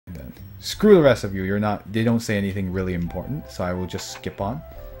Screw the rest of you. You're not. They don't say anything really important, so I will just skip on.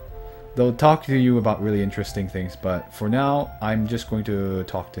 They'll talk to you about really interesting things, but for now, I'm just going to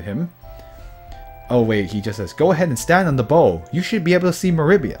talk to him. Oh wait, he just says, go ahead and stand on the bow. You should be able to see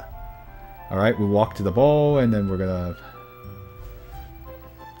Maribia. Alright, we walk to the bow, and then we're gonna...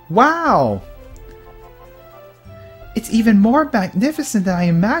 Wow! It's even more magnificent than I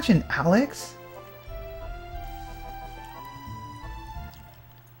imagined, Alex.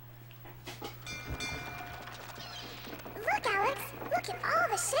 Look, Alex! Look at all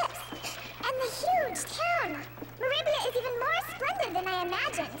the ships! And the huge town! Maribia is even more splendid than I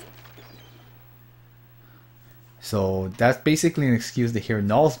imagined! So that's basically an excuse to hear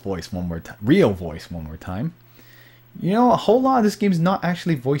Null's voice one more time, real voice one more time. You know, a whole lot of this game is not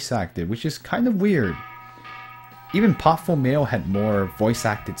actually voice acted, which is kind of weird. Even Potful Mail had more voice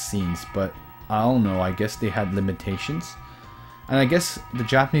acted scenes, but I don't know, I guess they had limitations. And I guess the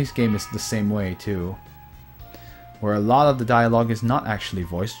Japanese game is the same way too, where a lot of the dialogue is not actually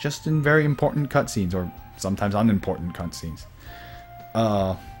voiced, just in very important cutscenes, or sometimes unimportant cutscenes.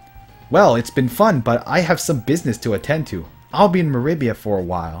 Well, it's been fun, but I have some business to attend to. I'll be in Maribia for a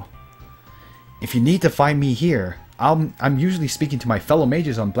while. If you need to find me here, I'm usually speaking to my fellow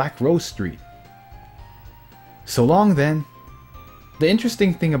mages on Black Rose Street. So long then. The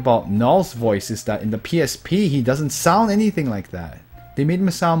interesting thing about Null's voice is that in the PSP, he doesn't sound anything like that. They made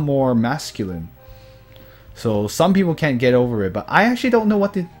him sound more masculine. So some people can't get over it, but I actually don't know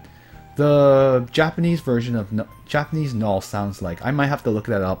what the Japanese version of Japanese Null sounds like. I might have to look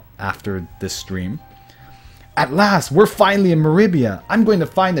that up after this stream. At last, we're finally in Maribia. I'm going to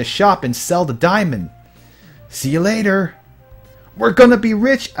find a shop and sell the diamond. See you later. We're gonna be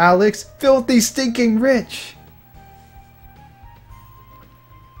rich, Alex. Filthy, stinking rich.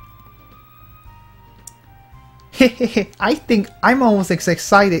 I think I'm almost as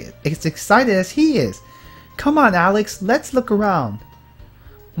excited as he is. Come on, Alex. Let's look around.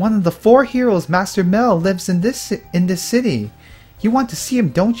 One of the 4 heroes, Master Mel, lives in this city. You want to see him,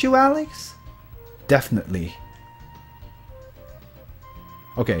 don't you, Alex? Definitely.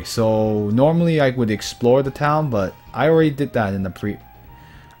 Okay, so normally I would explore the town, but I already did that in the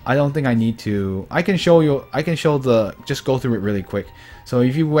I don't think I need to. I can show you. I can show the. Just go through it really quick. So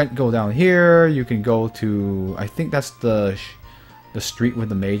if you go down here, you can go to. I think that's the street with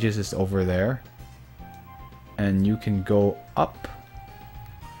the mages is over there, and you can go up.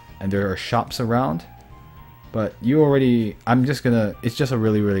 And there are shops around, but you already. I'm just gonna. It's just a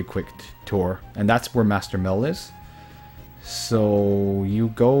really quick tour, and that's where Master Mel is. So you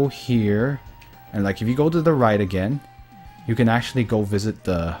go here, and like if you go to the right again, you can actually go visit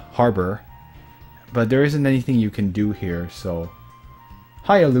the harbor, but there isn't anything you can do here. So,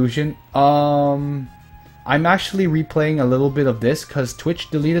 hi Illusion. I'm actually replaying a little bit of this because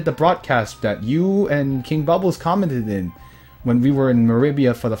Twitch deleted the broadcast that you and King Bubbles commented in when we were in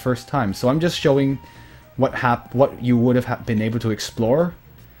Maribia for the first time. So I'm just showing what you would have been able to explore.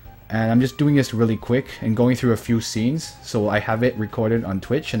 And I'm just doing this really quick and going through a few scenes. So I have it recorded on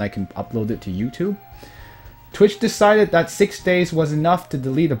Twitch and I can upload it to YouTube. Twitch decided that 6 days was enough to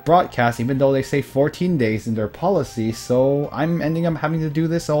delete a broadcast, even though they say 14 days in their policy. So I'm ending up having to do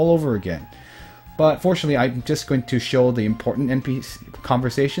this all over again. But fortunately, I'm just going to show the important NPC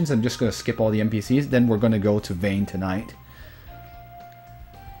conversations. I'm just going to skip all the NPCs. Then we're going to go to Vane tonight.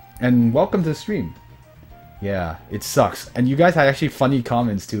 And welcome to the stream. Yeah, it sucks. And you guys had actually funny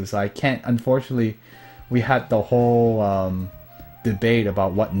comments too, so I can't, unfortunately, we had the whole debate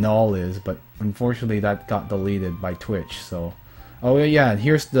about what null is, but unfortunately that got deleted by Twitch, so. Oh yeah, and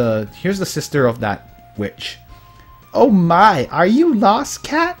here's the sister of that witch. Oh my, are you lost,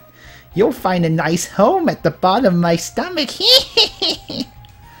 cat? You'll find a nice home at the bottom of my stomach.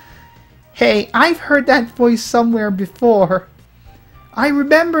 Hey, I've heard that voice somewhere before. I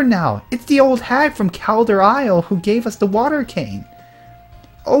remember now. It's the old hag from Calder Isle who gave us the water cane.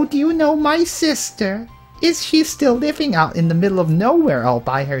 Oh, do you know my sister? Is she still living out in the middle of nowhere all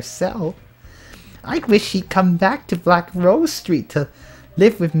by herself? I wish she'd come back to Black Rose Street to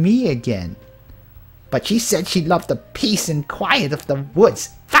live with me again. But she said she loved the peace and quiet of the woods.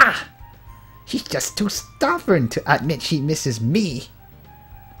 Ah! She's just too stubborn to admit she misses me.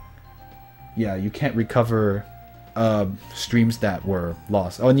 Yeah, you can't recover streams that were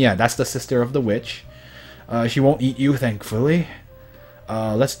lost. Oh, and yeah, that's the sister of the witch. She won't eat you, thankfully.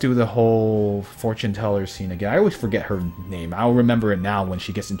 Let's do the whole fortune teller scene again. I always forget her name. I'll remember it now when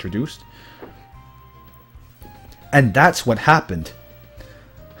she gets introduced. And that's what happened.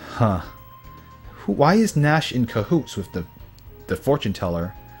 Huh. Why is Nash in cahoots with the fortune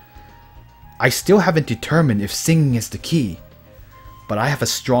teller? I still haven't determined if singing is the key. but I have a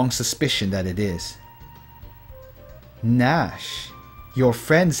strong suspicion that it is. Nash, your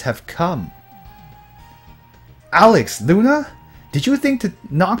friends have come. Alex, Luna? Did you think to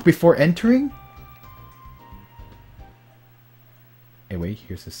knock before entering? Hey, wait,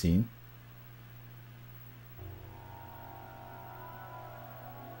 here's the scene.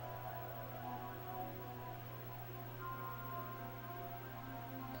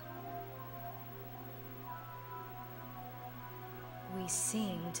 We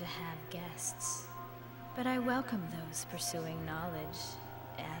seem to have guests, but I welcome those pursuing knowledge,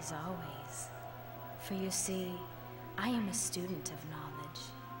 as always. For you see, I am a student of knowledge,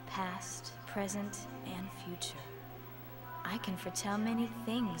 past, present, and future. I can foretell many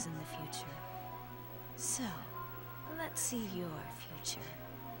things in the future. So, let's see your future.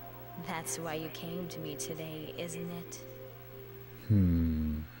 That's why you came to me today, isn't it?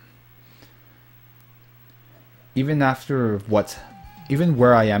 Even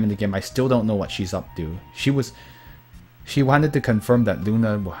where I am in the game, I still don't know what she's up to. She wanted to confirm that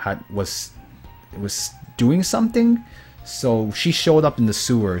Luna was doing something, so she showed up in the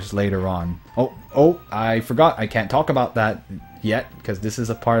sewers later on. Oh, I forgot. I can't talk about that yet because this is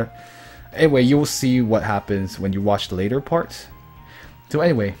a part. Anyway, you'll see what happens when you watch the later parts. So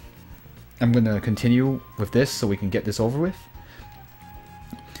anyway, I'm gonna continue with this so we can get this over with.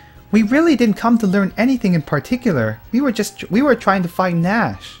 We really didn't come to learn anything in particular. We were trying to find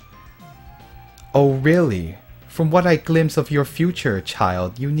Nash. Oh really? From what I glimpse of your future,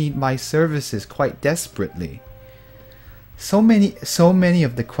 child, you need my services quite desperately. So many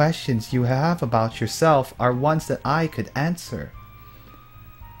of the questions you have about yourself are ones that I could answer.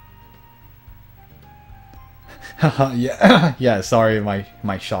 yeah, sorry,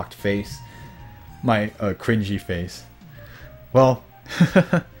 my shocked face. My cringy face. Well,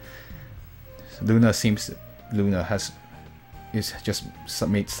 Luna is just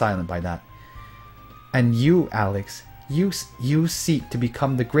made silent by that. And you, Alex, you seek to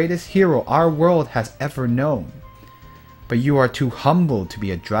become the greatest hero our world has ever known. But you are too humble to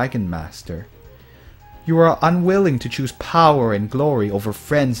be a dragon master. You are unwilling to choose power and glory over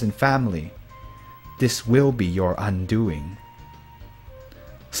friends and family. This will be your undoing.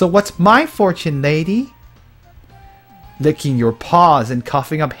 So what's my fortune, lady? Licking your paws and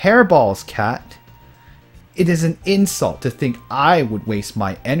coughing up hairballs, cat. It is an insult to think I would waste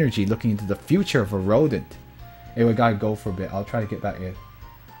my energy looking into the future of a rodent. Hey, we gotta go for a bit. I'll try to get back in.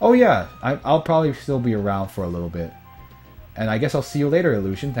 Oh yeah, I'll probably still be around for a little bit. And I guess I'll see you later,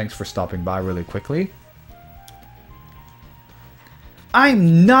 Illusion. Thanks for stopping by really quickly.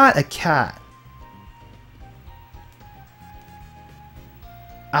 I'm not a cat!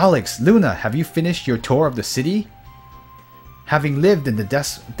 Alex, Luna, have you finished your tour of the city? Having lived in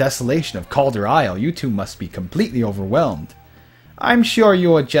the desolation of Calder Isle, you two must be completely overwhelmed. I'm sure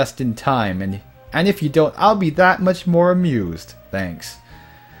you'll adjust in time, and if you don't, I'll be that much more amused. Thanks.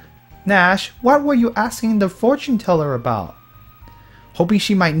 Nash, what were you asking the fortune teller about? Hoping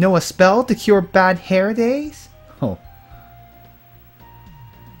she might know a spell to cure bad hair days? Oh.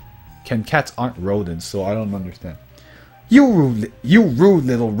 Cats aren't rodents, so I don't understand. You rude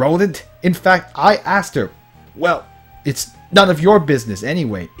little rodent. In fact, I asked her. Well, it's none of your business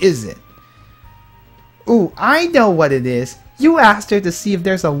anyway, is it? Ooh, I know what it is. You asked her to see if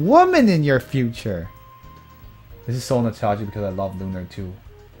there's a woman in your future. This is so nostalgic because I love Lunar too.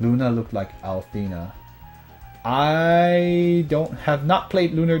 Luna looked like Althena. I have not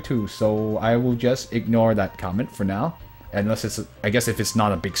played Lunar 2, so I will just ignore that comment for now. Unless it's, I guess if it's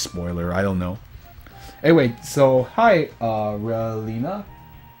not a big spoiler, I don't know. Anyway, so hi, Relina.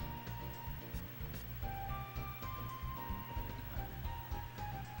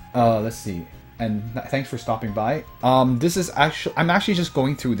 Let's see. And thanks for stopping by. This is I'm actually just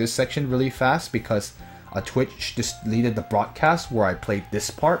going through this section really fast because Twitch just deleted the broadcast where I played this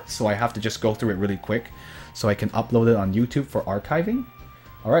part, so I have to just go through it really quick so I can upload it on YouTube for archiving.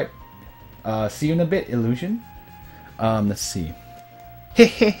 Alright. See you in a bit, Illusion. Let's see.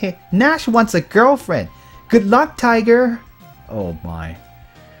 Hehehe, Nash wants a girlfriend. Good luck, Tiger. Oh my.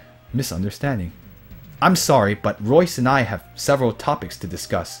 Misunderstanding. I'm sorry, but Royce and I have several topics to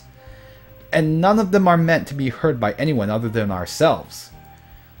discuss. And none of them are meant to be heard by anyone other than ourselves.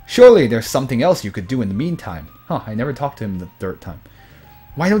 Surely there's something else you could do in the meantime. Huh, I never talked to him the third time.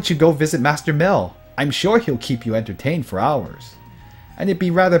 Why don't you go visit Master Mel? I'm sure he'll keep you entertained for hours. And it'd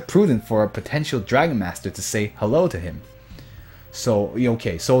be rather prudent for a potential Dragon Master to say hello to him. So,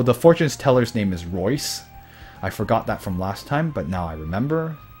 okay, so the fortune teller's name is Royce. I forgot that from last time, but now I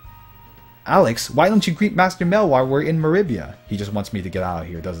remember. Alex, why don't you greet Master Mel while we're in Maribia? He just wants me to get out of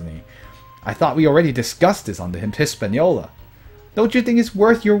here, doesn't he? I thought we already discussed this on the Hispaniola. Don't you think it's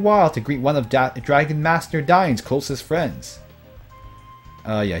worth your while to greet one of Dragon Master Dine's closest friends?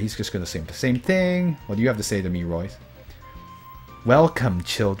 Yeah, he's just gonna say the same thing. What do you have to say to me, Royce? Welcome,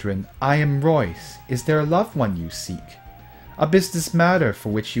 children. I am Royce. Is there a loved one you seek? A business matter for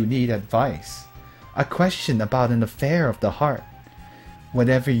which you need advice? A question about an affair of the heart?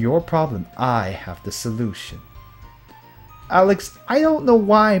 Whatever your problem, I have the solution. Alex, I don't know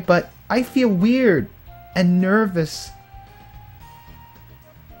why, but I feel weird and nervous.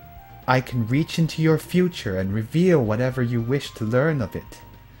 I can reach into your future and reveal whatever you wish to learn of it.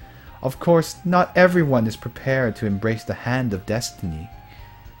 Of course, not everyone is prepared to embrace the hand of destiny.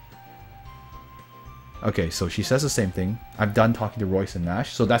 Okay, so she says the same thing. I'm done talking to Royce and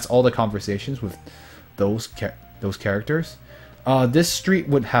Nash. So that's all the conversations with those characters. This street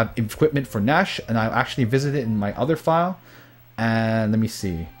would have equipment for Nash, and I'll actually visit it in my other file. And let me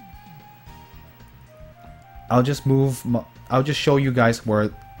see. I'll just show you guys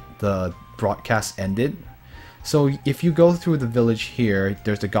where the broadcast ended. So if you go through the village here,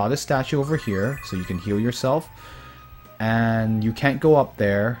 there's the goddess statue over here, so you can heal yourself. And you can't go up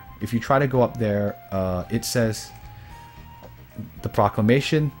there. If you try to go up there, it says the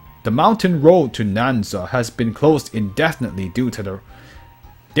proclamation: the mountain road to Nanza has been closed indefinitely due to the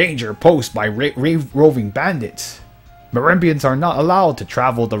danger posed by roving bandits. Marimbians are not allowed to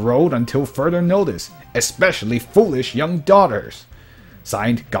travel the road until further notice, especially foolish young daughters.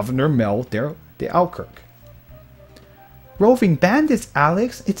 Signed, Governor Mel de Alkirk. Roving bandits,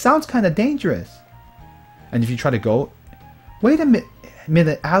 Alex? It sounds kind of dangerous. And if you try to go... Wait a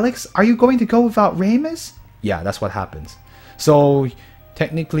minute, Alex? Are you going to go without Ramus? Yeah, that's what happens. So,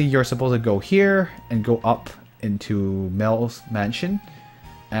 technically, you're supposed to go here and go up into Mel's mansion.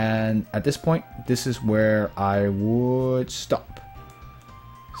 And at this point, this is where I would stop.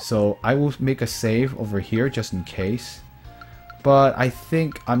 So, I will make a save over here just in case. But I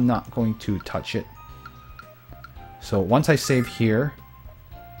think I'm not going to touch it. So, once I save here...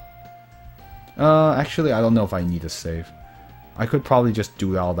 actually, I don't know if I need a save. I could probably just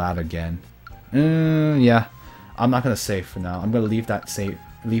do all that again. Yeah. I'm not going to save for now. I'm going to leave that save.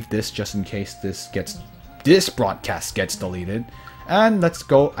 Leave this just in case this broadcast gets deleted. And let's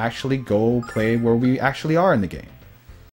actually go play where we actually are in the game.